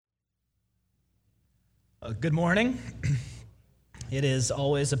Good morning. It is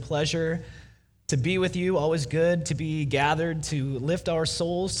always a pleasure to be with you, always good to be gathered to lift our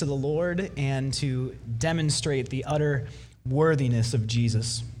souls to the Lord and to demonstrate the utter worthiness of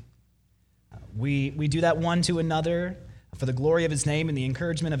Jesus. We do that one to another for the glory of his name and the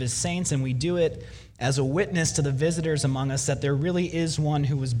encouragement of his saints, and we do it as a witness to the visitors among us that there really is one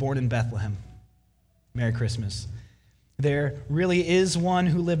who was born in Bethlehem. Merry Christmas. There really is one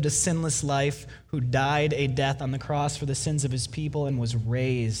who lived a sinless life, who died a death on the cross for the sins of his people and was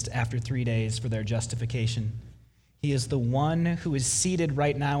raised after 3 days for their justification. He is the one who is seated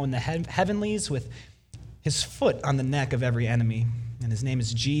right now in the heavenlies with his foot on the neck of every enemy. And his name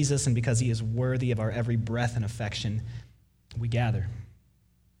is Jesus, and because he is worthy of our every breath and affection, we gather.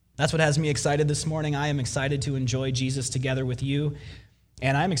 That's what has me excited this morning. I am excited to enjoy Jesus together with you,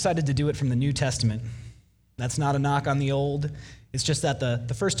 and I'm excited to do it from the New Testament. That's not a knock on the old. It's just that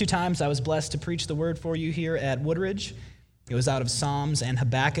the first two times I was blessed to preach the word for you here at Woodridge, it was out of Psalms and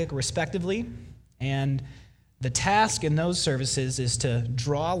Habakkuk, respectively. And the task in those services is to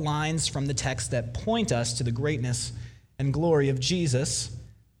draw lines from the text that point us to the greatness and glory of Jesus,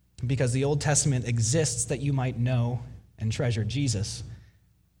 because the Old Testament exists that you might know and treasure Jesus.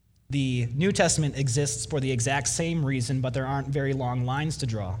 The New Testament exists for the exact same reason, but there aren't very long lines to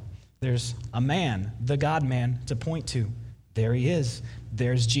draw. There's a man, the God-man, to point to. There he is.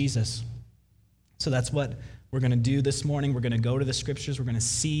 There's Jesus. So that's what we're going to do this morning. We're going to go to the Scriptures. We're going to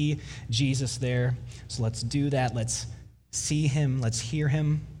see Jesus there. So let's do that. Let's see him. Let's hear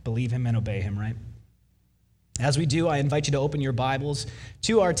him, believe him, and obey him, right? As we do, I invite you to open your Bibles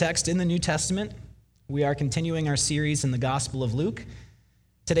to our text in the New Testament. We are continuing our series in the Gospel of Luke.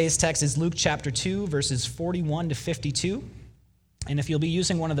 Today's text is Luke chapter 2, verses 41 to 52. And if you'll be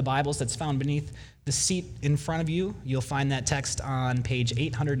using one of the Bibles that's found beneath the seat in front of you, you'll find that text on page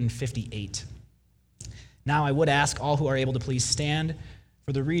 858. Now, I would ask all who are able to please stand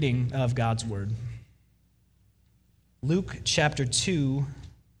for the reading of God's Word. Luke chapter 2,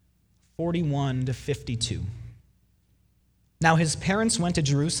 41 to 52. Now his parents went to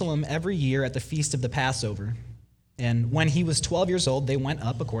Jerusalem every year at the feast of the Passover, and when he was 12 years old, they went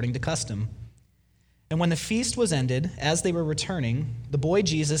up according to custom. And when the feast was ended, as they were returning, the boy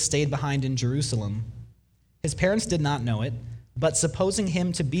Jesus stayed behind in Jerusalem. His parents did not know it, but supposing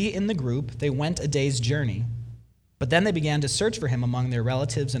him to be in the group, they went a day's journey. But then they began to search for him among their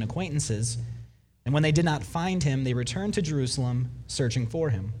relatives and acquaintances, and when they did not find him, they returned to Jerusalem, searching for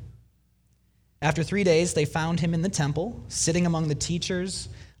him. After 3 days, they found him in the temple, sitting among the teachers,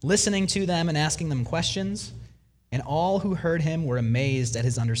 listening to them and asking them questions, and all who heard him were amazed at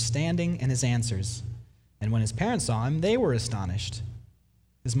his understanding and his answers. And when his parents saw him, they were astonished.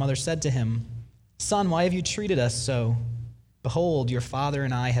 His mother said to him, "Son, why have you treated us so? Behold, your father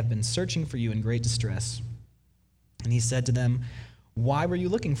and I have been searching for you in great distress." And he said to them, "Why were you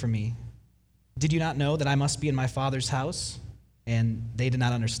looking for me? Did you not know that I must be in my father's house?" And they did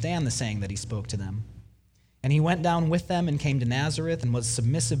not understand the saying that he spoke to them. And he went down with them and came to Nazareth and was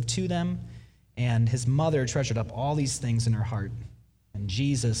submissive to them. And his mother treasured up all these things in her heart. And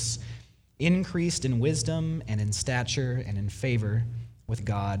Jesus increased in wisdom and in stature and in favor with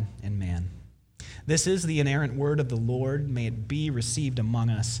God and man. This is the inerrant word of the Lord. May it be received among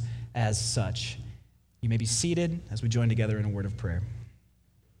us as such. You may be seated as we join together in a word of prayer.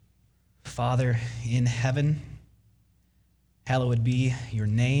 Father in heaven, hallowed be your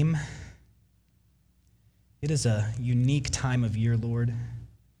name. It is a unique time of year, Lord.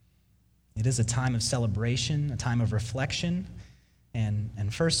 It is a time of celebration, a time of reflection.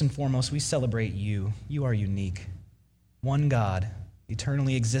 And first and foremost, we celebrate you. You are unique. One God,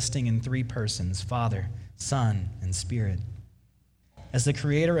 eternally existing in three persons, Father, Son, and Spirit. As the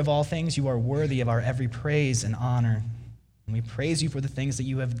creator of all things, you are worthy of our every praise and honor. And we praise you for the things that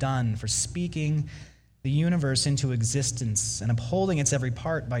you have done, for speaking the universe into existence and upholding its every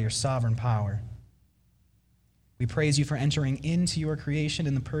part by your sovereign power. We praise you for entering into your creation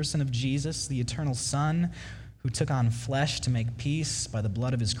in the person of Jesus, the eternal Son, who took on flesh to make peace by the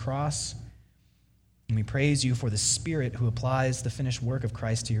blood of his cross. And we praise you for the Spirit who applies the finished work of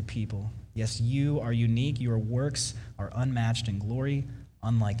Christ to your people. Yes, you are unique. Your works are unmatched in glory,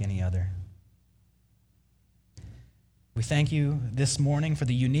 unlike any other. We thank you this morning for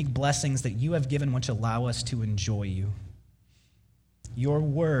the unique blessings that you have given which allow us to enjoy you. Your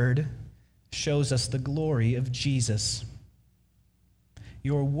word shows us the glory of Jesus.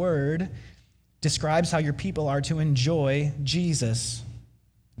 Your word describes how your people are to enjoy Jesus.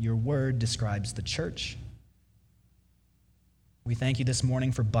 Your word describes the church. We thank you this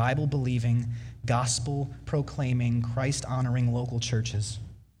morning for Bible-believing, gospel-proclaiming, Christ-honoring local churches.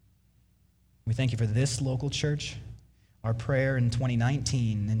 We thank you for this local church. Our prayer in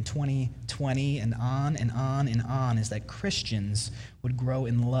 2019 and 2020 and on and on and on is that Christians would grow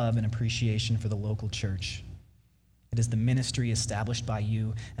in love and appreciation for the local church. It is the ministry established by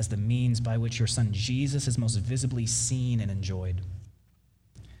you as the means by which your son Jesus is most visibly seen and enjoyed.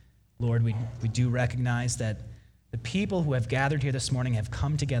 Lord, we do recognize that the people who have gathered here this morning have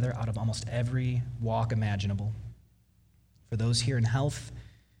come together out of almost every walk imaginable. For those here in health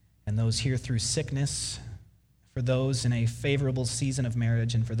and those here through sickness, for those in a favorable season of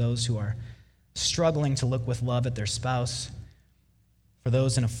marriage, and for those who are struggling to look with love at their spouse, for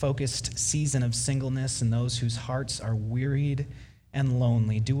those in a focused season of singleness, and those whose hearts are wearied and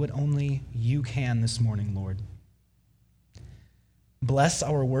lonely. Do what only you can this morning, Lord. Bless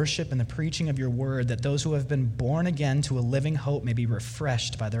our worship and the preaching of your word, that those who have been born again to a living hope may be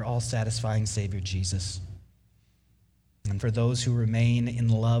refreshed by their all-satisfying Savior, Jesus. And for those who remain in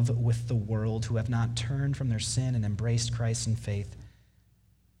love with the world, who have not turned from their sin and embraced Christ in faith,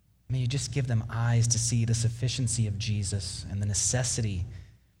 may you just give them eyes to see the sufficiency of Jesus and the necessity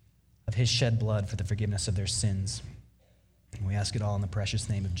of his shed blood for the forgiveness of their sins. And we ask it all in the precious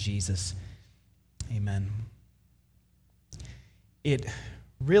name of Jesus. Amen. It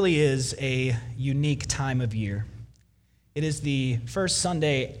really is a unique time of year. It is the first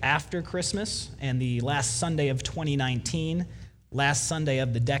Sunday after Christmas and the last Sunday of 2019, last Sunday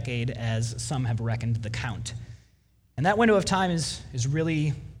of the decade, as some have reckoned the count. And that window of time is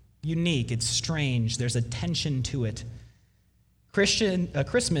really unique. It's strange. There's a tension to it.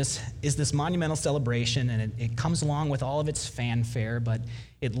 Christmas is this monumental celebration, and it comes along with all of its fanfare, but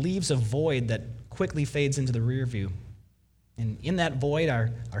it leaves a void that quickly fades into the rear view. And in that void,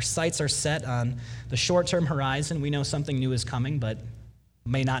 our sights are set on the short-term horizon. We know something new is coming, but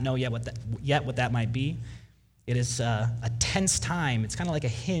may not know yet what that might be. It is a tense time. It's kind of like a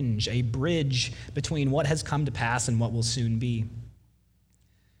hinge, a bridge between what has come to pass and what will soon be.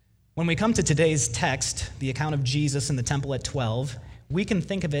 When we come to today's text, the account of Jesus in the temple at 12, we can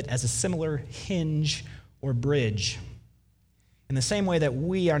think of it as a similar hinge or bridge. In the same way that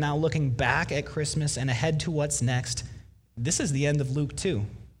we are now looking back at Christmas and ahead to what's next, this is the end of Luke 2.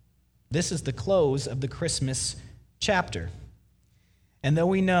 This is the close of the Christmas chapter. And though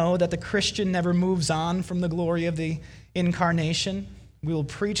we know that the Christian never moves on from the glory of the incarnation, we will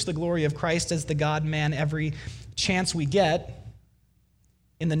preach the glory of Christ as the God-man every chance we get.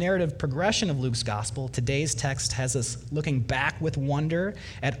 In the narrative progression of Luke's gospel, today's text has us looking back with wonder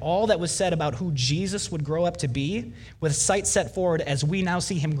at all that was said about who Jesus would grow up to be, with sight set forward as we now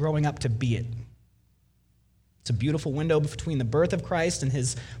see him growing up to be it. It's a beautiful window between the birth of Christ and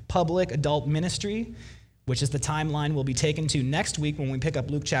his public adult ministry, which is the timeline we'll be taken to next week when we pick up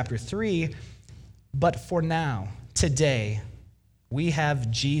Luke chapter 3. But for now, today, we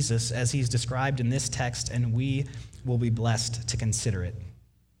have Jesus as he's described in this text, and we will be blessed to consider it.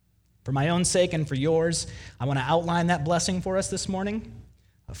 For my own sake and for yours, I want to outline that blessing for us this morning.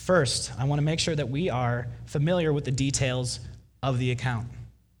 First, I want to make sure that we are familiar with the details of the account.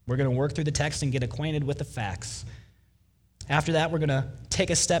 We're going to work through the text and get acquainted with the facts. After that, we're going to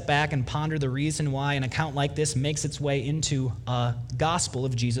take a step back and ponder the reason why an account like this makes its way into a gospel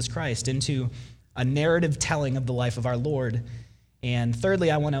of Jesus Christ, into a narrative telling of the life of our Lord. And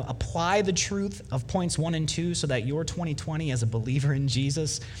thirdly, I want to apply the truth of points 1 and 2 so that your 2020 as a believer in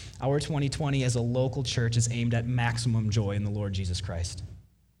Jesus, our 2020 as a local church, is aimed at maximum joy in the Lord Jesus Christ.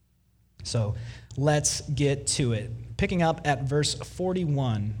 So let's get to it. Picking up at verse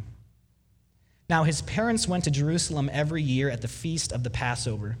 41. Now his parents went to Jerusalem every year at the feast of the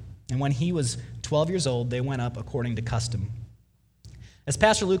Passover, and when he was 12 years old, they went up according to custom. As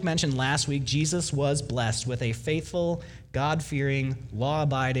Pastor Luke mentioned last week, Jesus was blessed with a faithful, God-fearing,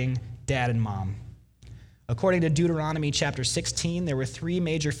 law-abiding dad and mom. According to Deuteronomy chapter 16, there were 3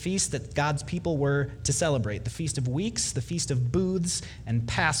 major feasts that God's people were to celebrate: the Feast of Weeks, the Feast of Booths, and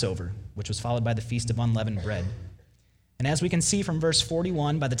Passover, which was followed by the Feast of Unleavened Bread. And as we can see from verse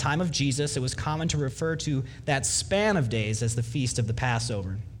 41, by the time of Jesus, it was common to refer to that span of days as the Feast of the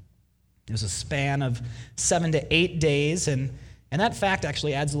Passover. It was a span of 7 to 8 days, and that fact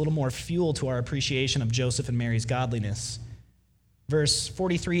actually adds a little more fuel to our appreciation of Joseph and Mary's godliness. Verse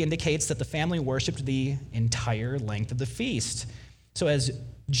 43 indicates that the family worshiped the entire length of the feast. So as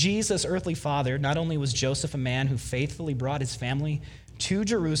Jesus' earthly father, not only was Joseph a man who faithfully brought his family to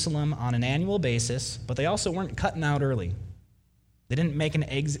Jerusalem on an annual basis, but they also weren't cutting out early. They didn't make an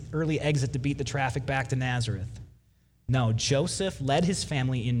early exit to beat the traffic back to Nazareth. No, Joseph led his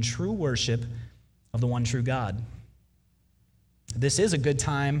family in true worship of the one true God. This is a good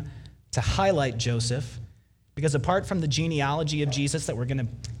time to highlight Joseph, because apart from the genealogy of Jesus that we're going to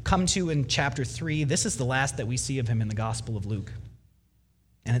come to in chapter 3, this is the last that we see of him in the Gospel of Luke.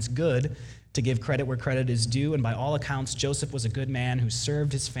 And it's good to give credit where credit is due, and by all accounts, Joseph was a good man who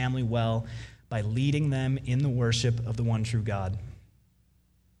served his family well by leading them in the worship of the one true God.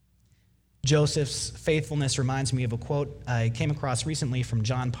 Joseph's faithfulness reminds me of a quote I came across recently from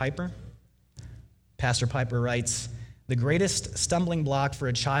John Piper. Pastor Piper writes, "The greatest stumbling block for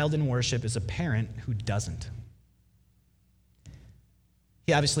a child in worship is a parent who doesn't."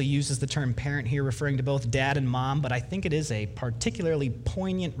 He obviously uses the term parent here, referring to both dad and mom, but I think it is a particularly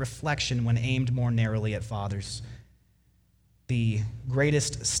poignant reflection when aimed more narrowly at fathers. The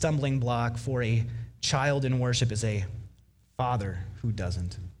greatest stumbling block for a child in worship is a father who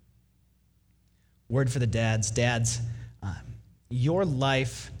doesn't. Word for the dads. Dads, your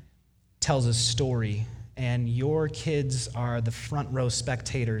life tells a story, and your kids are the front row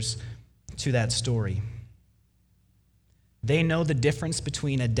spectators to that story. They know the difference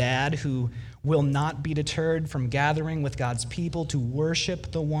between a dad who will not be deterred from gathering with God's people to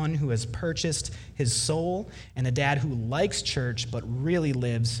worship the one who has purchased his soul, and a dad who likes church but really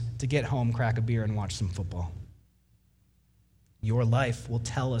lives to get home, crack a beer, and watch some football. Your life will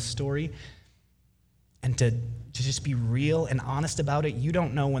tell a story, and to just be real and honest about it, you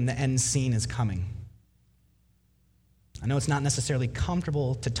don't know when the end scene is coming. I know it's not necessarily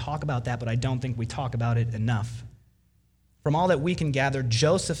comfortable to talk about that, but I don't think we talk about it enough. From all that we can gather,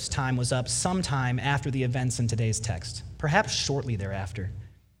 Joseph's time was up sometime after the events in today's text, perhaps shortly thereafter.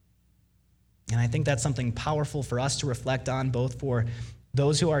 And I think that's something powerful for us to reflect on, both for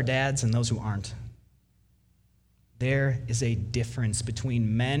those who are dads and those who aren't. There is a difference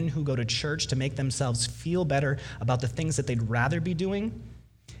between men who go to church to make themselves feel better about the things that they'd rather be doing,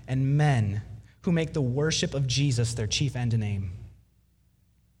 and men who make the worship of Jesus their chief end and aim.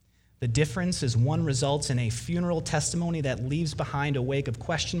 The difference is one results in a funeral testimony that leaves behind a wake of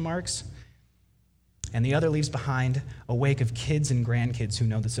question marks, and the other leaves behind a wake of kids and grandkids who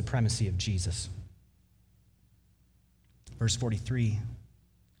know the supremacy of Jesus. Verse 43,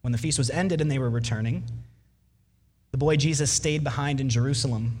 when the feast was ended and they were returning, the boy Jesus stayed behind in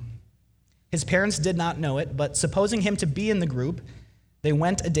Jerusalem. His parents did not know it, but supposing him to be in the group, they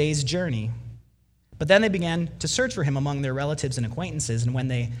went a day's journey. But then they began to search for him among their relatives and acquaintances, and when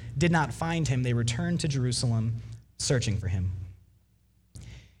they did not find him, they returned to Jerusalem searching for him.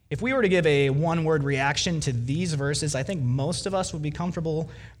 If we were to give a one-word reaction to these verses, I think most of us would be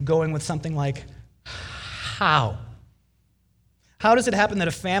comfortable going with something like, how? How does it happen that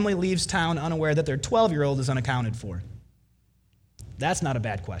a family leaves town unaware that their 12-year-old is unaccounted for? That's not a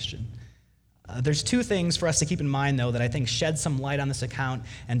bad question. There's two things for us to keep in mind, though, that I think shed some light on this account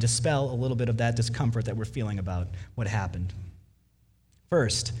and dispel a little bit of that discomfort that we're feeling about what happened.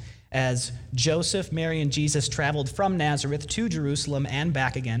 First, as Joseph, Mary, and Jesus traveled from Nazareth to Jerusalem and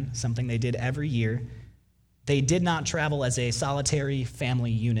back again, something they did every year, they did not travel as a solitary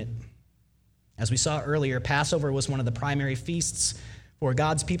family unit. As we saw earlier, Passover was one of the primary feasts for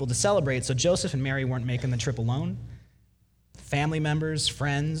God's people to celebrate, so Joseph and Mary weren't making the trip alone. Family members,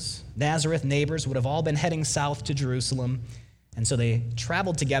 friends, Nazareth neighbors would have all been heading south to Jerusalem, and so they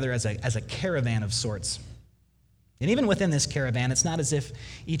traveled together as a caravan of sorts. And even within this caravan, it's not as if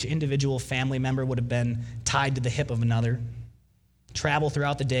each individual family member would have been tied to the hip of another. Travel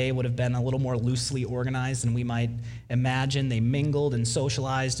throughout the day would have been a little more loosely organized than we might imagine. They mingled and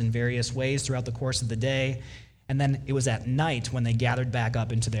socialized in various ways throughout the course of the day, and then it was at night when they gathered back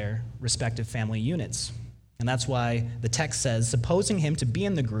up into their respective family units. And that's why the text says, supposing him to be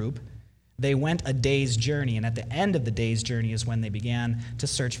in the group, they went a day's journey, and at the end of the day's journey is when they began to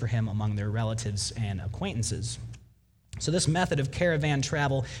search for him among their relatives and acquaintances. So this method of caravan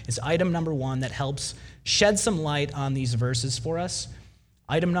travel is item number one that helps shed some light on these verses for us.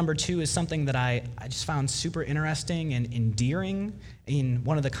 Item number two is something that I just found super interesting and endearing in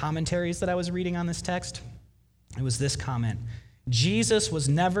one of the commentaries that I was reading on this text. It was this comment: Jesus was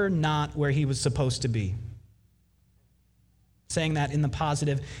never not where he was supposed to be. Saying that in the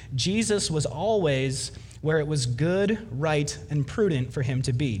positive, Jesus was always where it was good, right, and prudent for him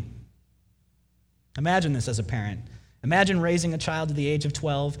to be. Imagine this as a parent. Imagine raising a child to the age of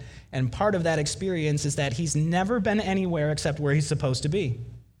 12, and part of that experience is that he's never been anywhere except where he's supposed to be.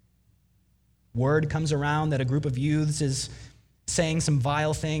 Word comes around that a group of youths is saying some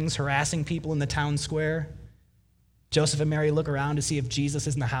vile things, harassing people in the town square. Joseph and Mary look around to see if Jesus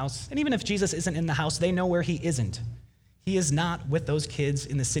is in the house, and even if Jesus isn't in the house, they know where he isn't. He is not with those kids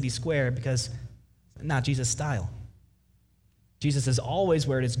in the city square because it's not Jesus' style. Jesus is always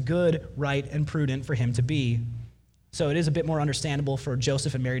where it is good, right, and prudent for him to be. So it is a bit more understandable for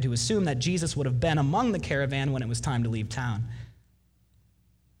Joseph and Mary to assume that Jesus would have been among the caravan when it was time to leave town.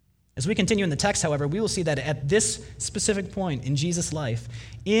 As we continue in the text, however, we will see that at this specific point in Jesus' life,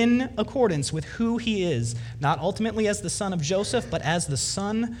 in accordance with who he is, not ultimately as the son of Joseph, but as the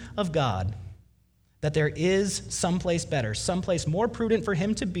Son of God, that there is someplace better, someplace more prudent for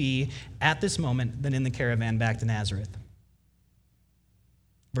him to be at this moment than in the caravan back to Nazareth.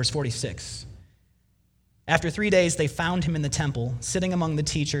 Verse 46. After 3 days, they found him in the temple, sitting among the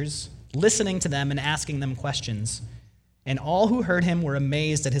teachers, listening to them and asking them questions. And all who heard him were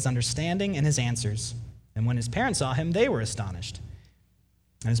amazed at his understanding and his answers. And when his parents saw him, they were astonished.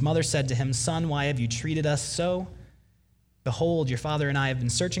 And his mother said to him, "Son, why have you treated us so? Behold, your father and I have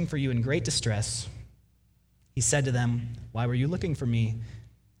been searching for you in great distress." He said to them, "Why were you looking for me?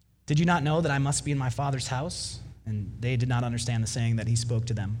 Did you not know that I must be in my Father's house?" And they did not understand the saying that he spoke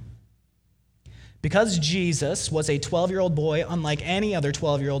to them. Because Jesus was a 12-year-old boy, unlike any other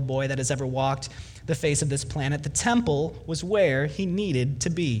 12-year-old boy that has ever walked the face of this planet, the temple was where he needed to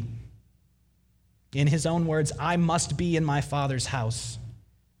be. In his own words, "I must be in my Father's house."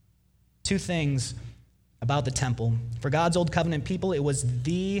 Two things about the temple. For God's old covenant people, it was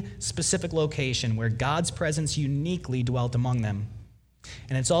the specific location where God's presence uniquely dwelt among them.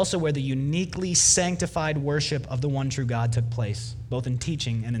 And it's also where the uniquely sanctified worship of the one true God took place, both in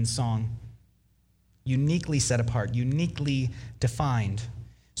teaching and in song. Uniquely set apart, uniquely defined.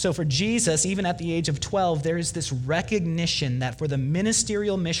 So for Jesus, even at the age of 12, there is this recognition that for the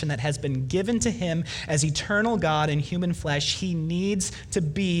ministerial mission that has been given to him as eternal God in human flesh, he needs to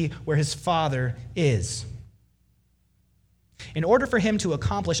be where his Father is. In order for him to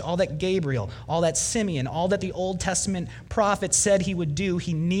accomplish all that Gabriel, all that Simeon, all that the Old Testament prophets said he would do,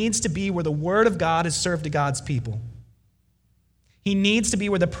 he needs to be where the word of God is served to God's people. He needs to be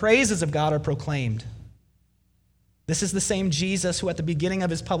where the praises of God are proclaimed. This is the same Jesus who at the beginning of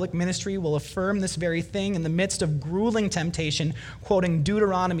his public ministry will affirm this very thing in the midst of grueling temptation, quoting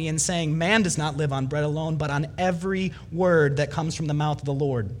Deuteronomy and saying, "Man does not live on bread alone, but on every word that comes from the mouth of the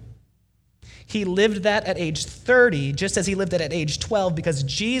Lord." He lived that at age 30, just as he lived it at age 12, because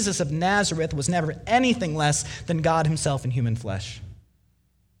Jesus of Nazareth was never anything less than God himself in human flesh.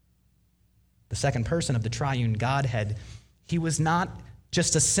 The second person of the triune Godhead, he was not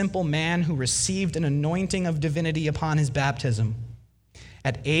just a simple man who received an anointing of divinity upon his baptism.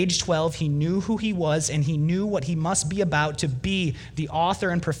 At age 12, he knew who he was, and he knew what he must be about to be the author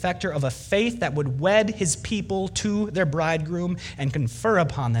and perfecter of a faith that would wed his people to their bridegroom and confer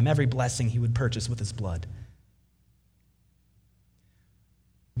upon them every blessing he would purchase with his blood.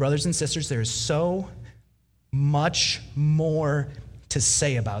 Brothers and sisters, there is so much more to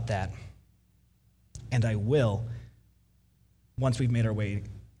say about that, and I will once we've made our way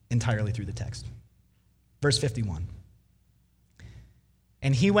entirely through the text. Verse 51.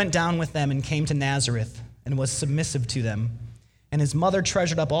 And he went down with them and came to Nazareth and was submissive to them. And his mother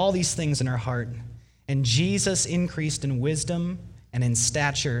treasured up all these things in her heart. And Jesus increased in wisdom and in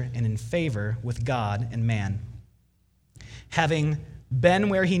stature and in favor with God and man. Having been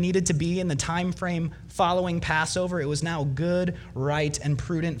where he needed to be in the time frame following Passover, it was now good, right, and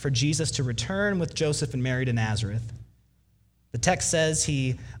prudent for Jesus to return with Joseph and Mary to Nazareth. The text says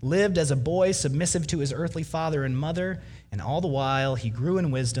he lived as a boy submissive to his earthly father and mother, and all the while he grew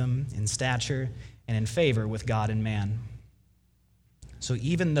in wisdom, in stature, and in favor with God and man. So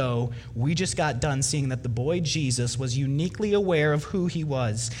even though we just got done seeing that the boy Jesus was uniquely aware of who he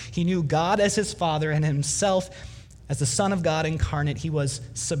was, he knew God as his father and himself as the Son of God incarnate, he was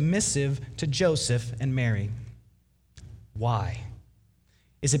submissive to Joseph and Mary. Why?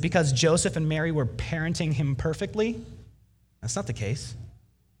 Is it because Joseph and Mary were parenting him perfectly? That's not the case.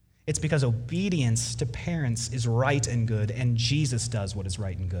 It's because obedience to parents is right and good, and Jesus does what is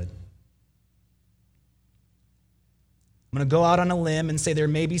right and good. I'm going to go out on a limb and say there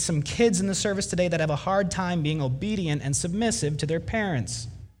may be some kids in the service today that have a hard time being obedient and submissive to their parents.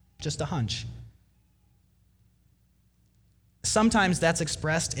 Just a hunch. Sometimes that's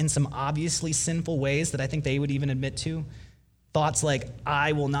expressed in some obviously sinful ways that I think they would even admit to. Thoughts like,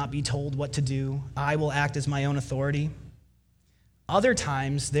 I will not be told what to do. I will act as my own authority. Other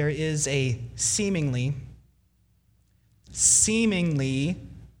times, there is a seemingly,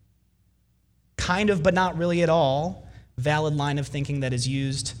 kind of but not really at all, valid line of thinking that is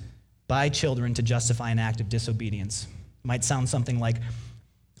used by children to justify an act of disobedience. It might sound something like,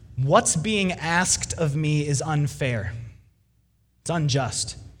 what's being asked of me is unfair. It's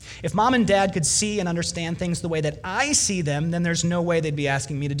unjust. If mom and dad could see and understand things the way that I see them, then there's no way they'd be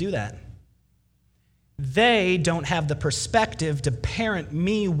asking me to do that. They don't have the perspective to parent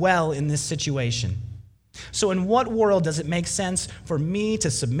me well in this situation. So in what world does it make sense for me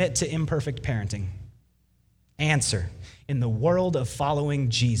to submit to imperfect parenting? Answer: in the world of following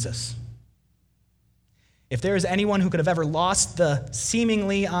Jesus. If there is anyone who could have ever lost the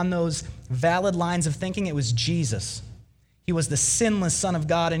seemingly on those valid lines of thinking, it was Jesus. He was the sinless Son of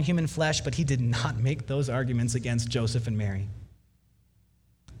God in human flesh, but he did not make those arguments against Joseph and Mary.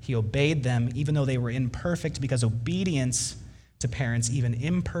 He obeyed them even though they were imperfect, because obedience to parents, even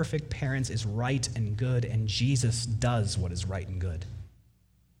imperfect parents, is right and good, and Jesus does what is right and good.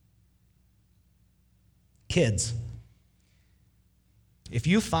 Kids, if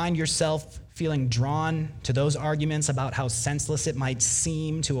you find yourself feeling drawn to those arguments about how senseless it might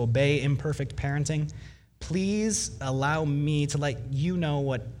seem to obey imperfect parenting, please allow me to let you know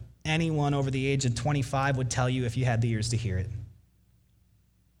what anyone over the age of 25 would tell you if you had the ears to hear it.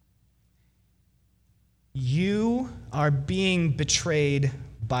 You are being betrayed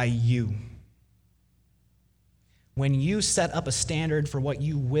by you. When you set up a standard for what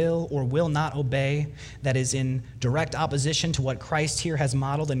you will or will not obey that is in direct opposition to what Christ here has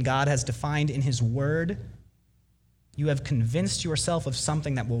modeled and God has defined in his word, you have convinced yourself of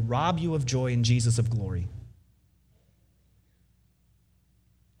something that will rob you of joy in Jesus of glory.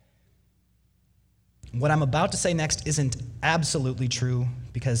 What I'm about to say next isn't absolutely true,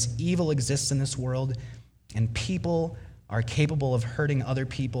 because evil exists in this world and people are capable of hurting other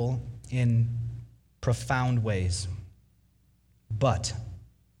people in profound ways. But,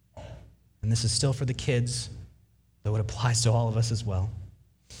 and this is still for the kids, though it applies to all of us as well,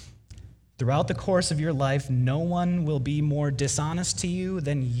 throughout the course of your life, no one will be more dishonest to you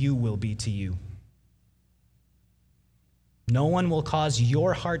than you will be to you. No one will cause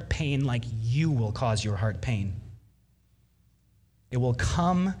your heart pain like you will cause your heart pain. It will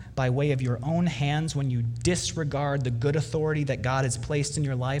come by way of your own hands when you disregard the good authority that God has placed in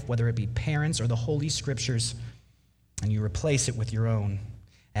your life, whether it be parents or the Holy Scriptures, and you replace it with your own.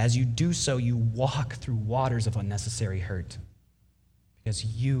 As you do so, you walk through waters of unnecessary hurt, because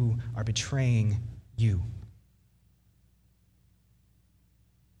you are betraying you.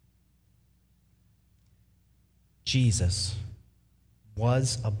 Jesus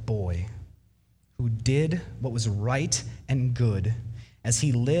was a boy who did what was right and good as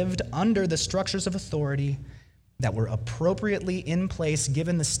he lived under the structures of authority that were appropriately in place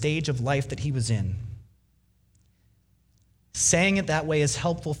given the stage of life that he was in. Saying it that way is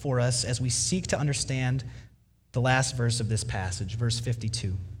helpful for us as we seek to understand the last verse of this passage, verse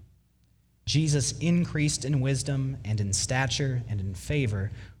 52. Jesus increased in wisdom and in stature and in favor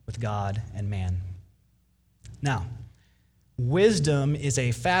with God and man. Now, wisdom is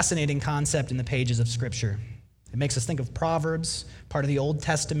a fascinating concept in the pages of Scripture. It makes us think of Proverbs, part of the Old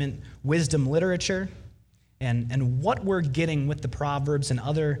Testament wisdom literature. And what we're getting with the Proverbs and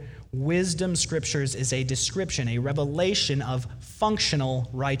other wisdom scriptures is a description, a revelation of functional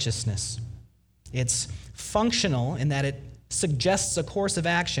righteousness. It's functional in that it suggests a course of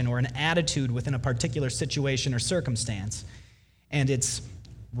action or an attitude within a particular situation or circumstance. And it's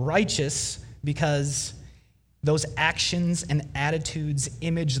righteous because those actions and attitudes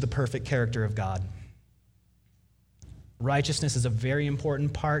image the perfect character of God. Righteousness is a very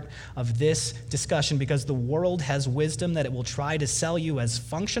important part of this discussion because the world has wisdom that it will try to sell you as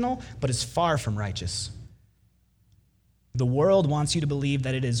functional, but is far from righteous. The world wants you to believe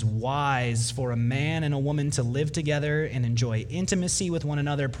that it is wise for a man and a woman to live together and enjoy intimacy with one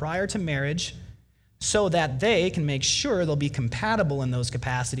another prior to marriage so that they can make sure they'll be compatible in those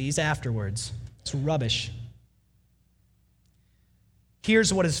capacities afterwards. It's rubbish.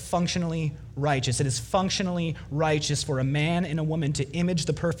 Here's what is functionally righteous. It is functionally righteous for a man and a woman to image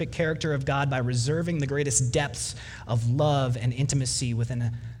the perfect character of God by reserving the greatest depths of love and intimacy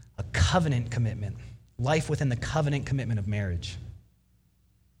within a covenant commitment, life within the covenant commitment of marriage.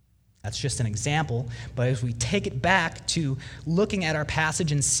 That's just an example, but as we take it back to looking at our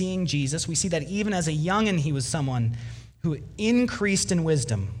passage and seeing Jesus, we see that even as a youngin', he was someone who increased in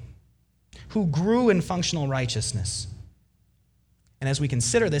wisdom, who grew in functional righteousness. And as we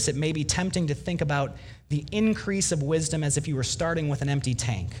consider this, it may be tempting to think about the increase of wisdom as if you were starting with an empty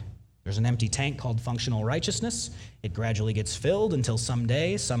tank. There's an empty tank called functional righteousness. It gradually gets filled until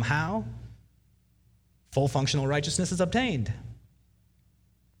someday, somehow, full functional righteousness is obtained.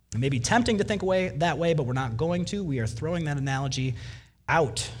 It may be tempting to think that way, but we're not going to. We are throwing that analogy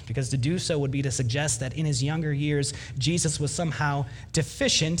out, because to do so would be to suggest that in his younger years, Jesus was somehow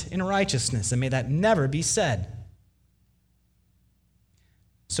deficient in righteousness, and may that never be said.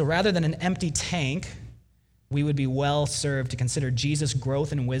 So rather than an empty tank, we would be well served to consider Jesus'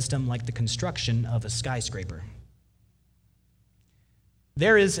 growth in wisdom like the construction of a skyscraper.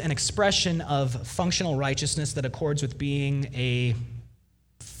 There is an expression of functional righteousness that accords with being a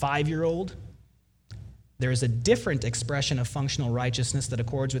 5-year-old. There is a different expression of functional righteousness that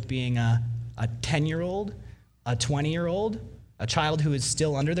accords with being a 10-year-old, a 20-year-old, a child who is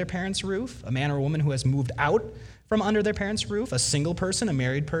still under their parents' roof, a man or woman who has moved out from under their parents' roof, a single person, a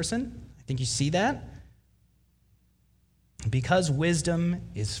married person. I think you see that. Because wisdom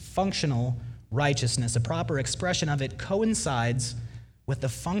is functional righteousness, a proper expression of it coincides with the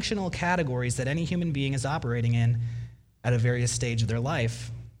functional categories that any human being is operating in at a various stage of their life.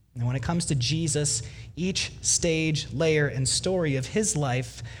 And when it comes to Jesus, each stage, layer, and story of his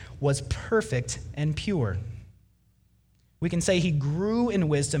life was perfect and pure. We can say he grew in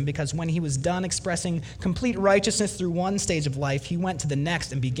wisdom because when he was done expressing complete righteousness through one stage of life, he went to the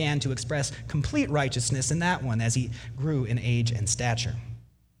next and began to express complete righteousness in that one as he grew in age and stature.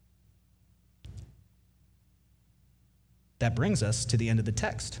 That brings us to the end of the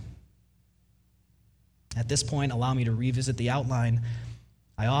text. At this point, allow me to revisit the outline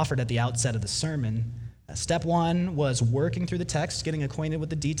I offered at the outset of the sermon. Step one was working through the text, getting acquainted with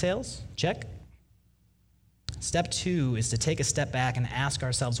the details. Check. Step two is to take a step back and ask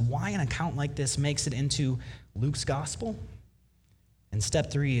ourselves why an account like this makes it into Luke's gospel. And step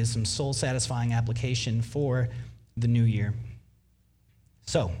three is some soul-satisfying application for the new year.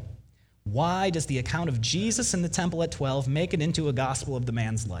 So, why does the account of Jesus in the temple at 12 make it into a gospel of the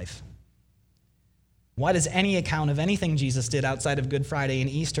man's life? Why does any account of anything Jesus did outside of Good Friday and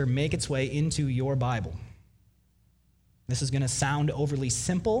Easter make its way into your Bible? This is going to sound overly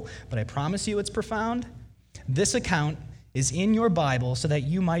simple, but I promise you it's profound. This account is in your Bible so that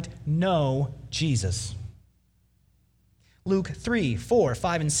you might know Jesus. Luke 3, 4,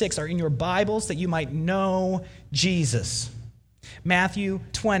 5, and 6 are in your Bibles that you might know Jesus. Matthew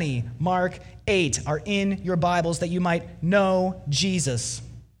 20, Mark 8 are in your Bibles that you might know Jesus.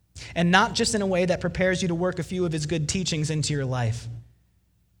 And not just in a way that prepares you to work a few of his good teachings into your life,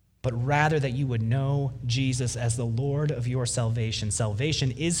 but rather that you would know Jesus as the Lord of your salvation.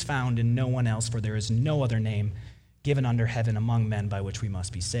 Salvation is found in no one else, for there is no other name given under heaven among men by which we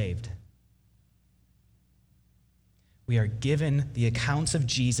must be saved. We are given the accounts of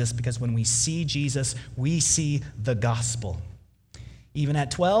Jesus because when we see Jesus, we see the gospel. Even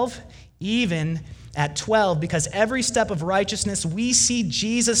at 12, because every step of righteousness we see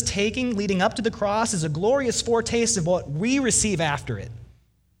Jesus taking leading up to the cross is a glorious foretaste of what we receive after it.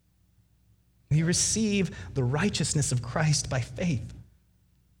 We receive the righteousness of Christ by faith.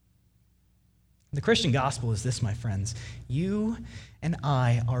 The Christian gospel is this, my friends. You and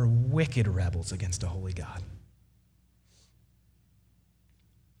I are wicked rebels against a holy God.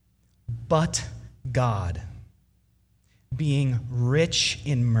 But God, being rich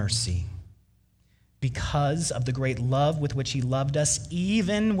in mercy, because of the great love with which he loved us,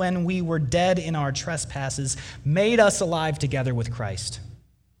 even when we were dead in our trespasses, made us alive together with Christ.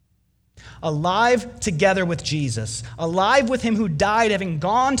 Alive together with Jesus, alive with him who died, having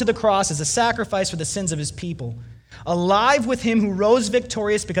gone to the cross as a sacrifice for the sins of his people, alive with him who rose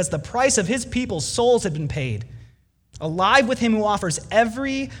victorious because the price of his people's souls had been paid, alive with him who offers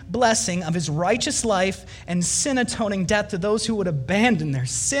every blessing of his righteous life and sin-atoning death to those who would abandon their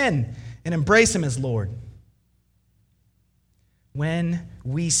sin and embrace him as Lord. When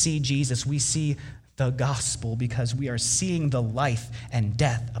we see Jesus, we see the gospel because we are seeing the life and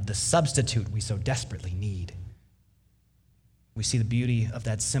death of the substitute we so desperately need. We see the beauty of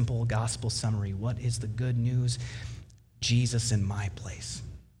that simple gospel summary. What is the good news? Jesus in my place.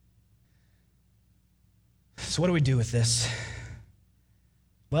 So what do we do with this?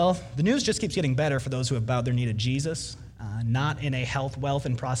 Well, the news just keeps getting better for those who have bowed their knee to Jesus, not in a health, wealth,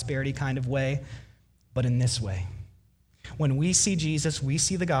 and prosperity kind of way, but in this way. When we see Jesus, we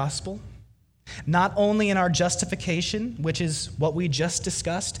see the gospel, not only in our justification, which is what we just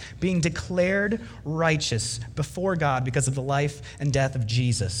discussed, being declared righteous before God because of the life and death of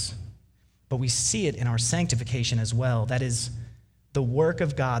Jesus, but we see it in our sanctification as well. That is the work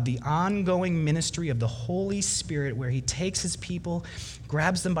of God, the ongoing ministry of the Holy Spirit, where he takes his people,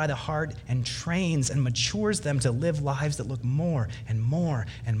 grabs them by the heart, and trains and matures them to live lives that look more and more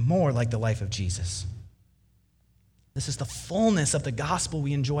and more like the life of Jesus. This is the fullness of the gospel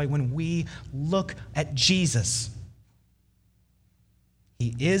we enjoy when we look at Jesus.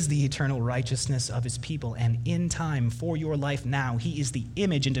 He is the eternal righteousness of his people, and in time, for your life now, he is the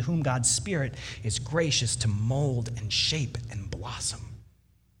image into whom God's Spirit is gracious to mold and shape and blossom.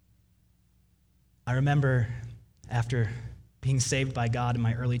 I remember after being saved by God in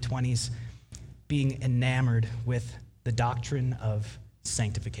my early 20s, being enamored with the doctrine of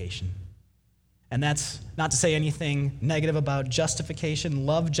sanctification. And that's not to say anything negative about justification,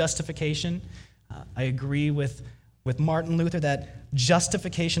 love justification. I agree with with Martin Luther that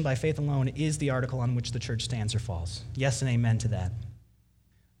justification by faith alone is the article on which the church stands or falls. Yes and amen to that.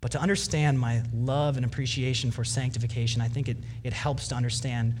 But to understand my love and appreciation for sanctification, I think it helps to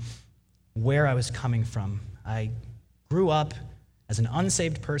understand where I was coming from. I grew up as an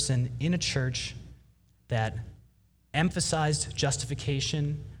unsaved person in a church that emphasized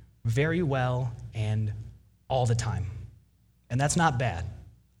justification very well and all the time. And that's not bad.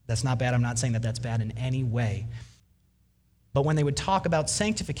 That's not bad. I'm not saying that that's bad in any way. But when they would talk about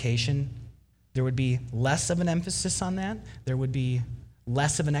sanctification, there would be less of an emphasis on that. There would be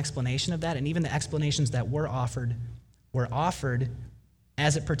less of an explanation of that. And even the explanations that were offered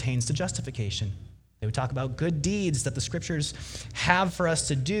as it pertains to justification. They would talk about good deeds that the scriptures have for us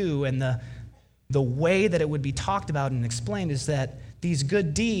to do, and the way that it would be talked about and explained is that these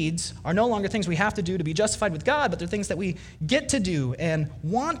good deeds are no longer things we have to do to be justified with God, but they're things that we get to do and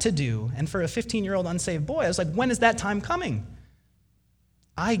want to do. And for a 15-year-old unsaved boy, I was like, when is that time coming?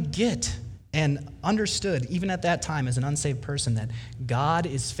 I get and understood, even at that time as an unsaved person, that God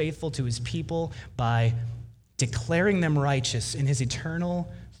is faithful to his people by declaring them righteous in his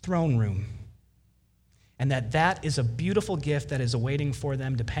eternal throne room. And that is a beautiful gift that is awaiting for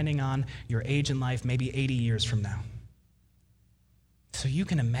them depending on your age in life, maybe 80 years from now. So you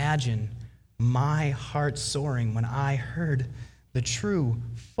can imagine my heart soaring when I heard the true,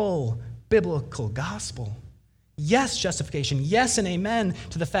 full, biblical gospel. Yes, justification. Yes, and amen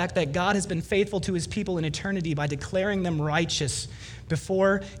to the fact that God has been faithful to his people in eternity by declaring them righteous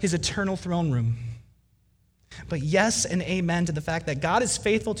before his eternal throne room. But yes, and amen to the fact that God is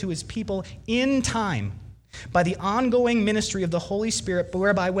faithful to his people in time by the ongoing ministry of the Holy Spirit,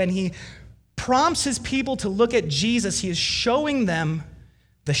 whereby when he prompts his people to look at Jesus, he is showing them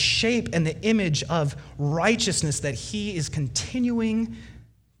the shape and the image of righteousness that he is continuing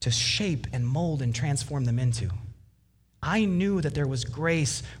to shape and mold and transform them into. I knew that there was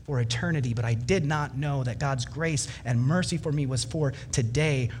grace for eternity, but I did not know that God's grace and mercy for me was for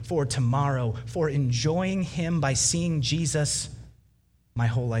today, for tomorrow, for enjoying him by seeing Jesus my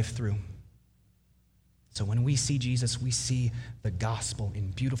whole life through. So when we see Jesus, we see the gospel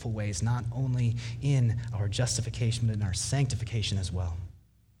in beautiful ways, not only in our justification, but in our sanctification as well.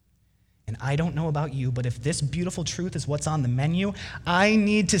 And I don't know about you, but if this beautiful truth is what's on the menu, I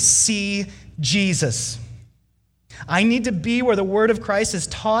need to see Jesus. I need to be where the word of Christ is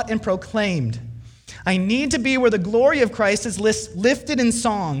taught and proclaimed. I need to be where the glory of Christ is lifted in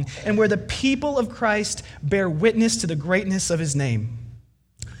song and where the people of Christ bear witness to the greatness of his name.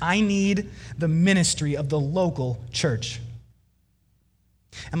 I need the ministry of the local church.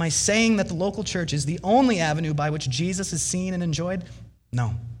 Am I saying that the local church is the only avenue by which Jesus is seen and enjoyed?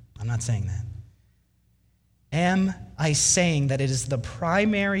 No, I'm not saying that. Am I saying that it is the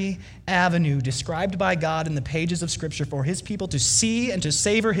primary avenue described by God in the pages of Scripture for his people to see and to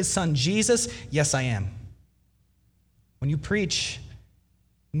savor his son Jesus? Yes, I am. When you preach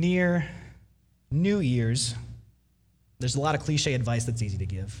near New Year's, there's a lot of cliche advice that's easy to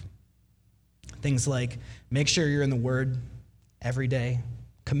give. Things like, make sure you're in the Word every day.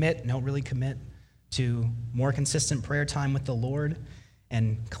 Don't really commit to more consistent prayer time with the Lord.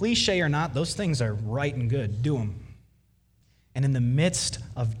 And cliche or not, those things are right and good. Do them. And in the midst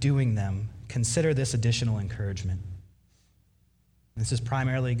of doing them, consider this additional encouragement. This is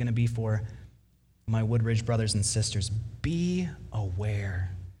primarily going to be for my Woodridge brothers and sisters. Be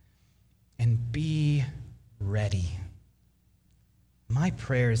aware and be ready. My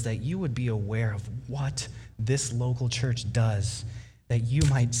prayer is that you would be aware of what this local church does, that you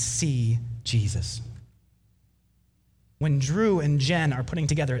might see Jesus. When Drew and Jen are putting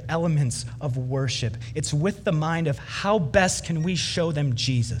together elements of worship, it's with the mind of how best can we show them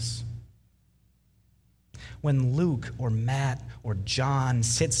Jesus. When Luke or Matt or John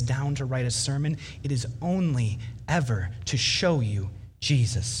sits down to write a sermon, it is only ever to show you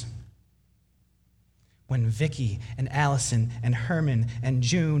Jesus. When Vicky and Allison and Herman and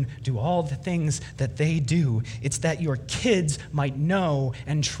June do all the things that they do, it's that your kids might know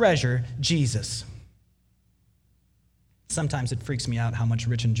and treasure Jesus. Sometimes it freaks me out how much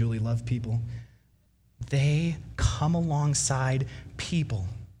Rich and Julie love people. They come alongside people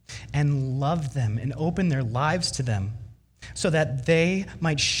and love them and open their lives to them so that they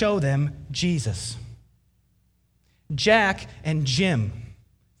might show them Jesus. Jack and Jim,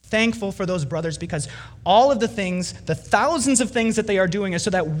 thankful for those brothers because all of the things, the thousands of things that they are doing is so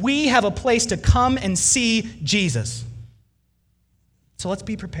that we have a place to come and see Jesus. So let's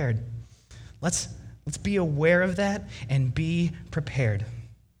be prepared. Let's be aware of that and be prepared.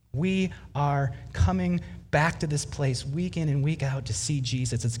 We are coming back to this place week in and week out to see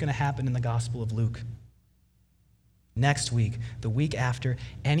Jesus. It's going to happen in the Gospel of Luke. next week, the week after,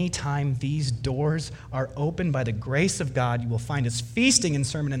 anytime these doors are opened by the grace of God, you will find us feasting in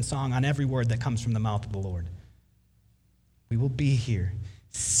sermon and song on every word that comes from the mouth of the Lord. We will be here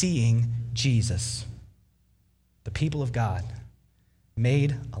seeing Jesus, the people of God,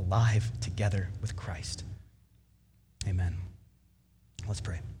 made alive together with Christ. Amen. Let's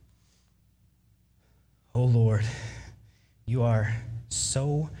pray. Oh Lord, you are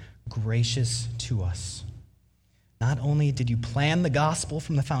so gracious to us. Not only did you plan the gospel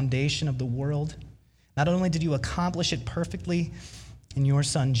from the foundation of the world, not only did you accomplish it perfectly in your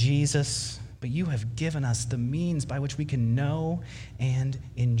Son Jesus, but you have given us the means by which we can know and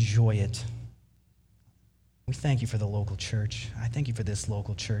enjoy it. We thank you for the local church. I thank you for this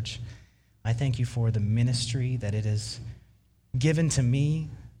local church. I thank you for the ministry that it has given to me,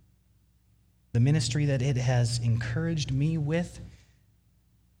 the ministry that it has encouraged me with.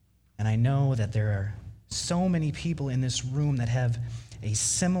 And I know that there are so many people in this room that have a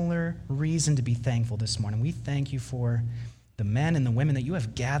similar reason to be thankful this morning. We thank you for the men and the women that you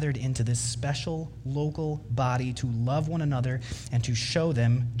have gathered into this special local body to love one another and to show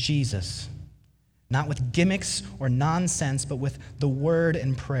them Jesus. Not with gimmicks or nonsense, but with the word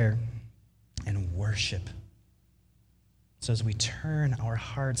and prayer and worship. So as we turn our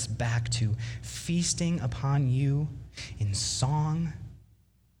hearts back to feasting upon you in song,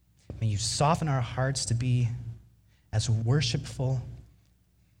 may you soften our hearts to be as worshipful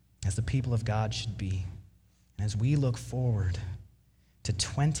as the people of God should be. And as we look forward to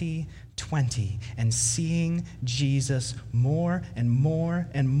 2020 and seeing Jesus more and more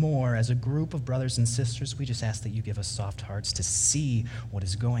and more as a group of brothers and sisters, we just ask that you give us soft hearts to see what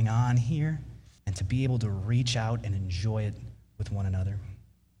is going on here and to be able to reach out and enjoy it with one another.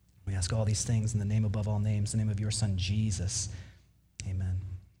 We ask all these things in the name above all names, the name of your Son, Jesus.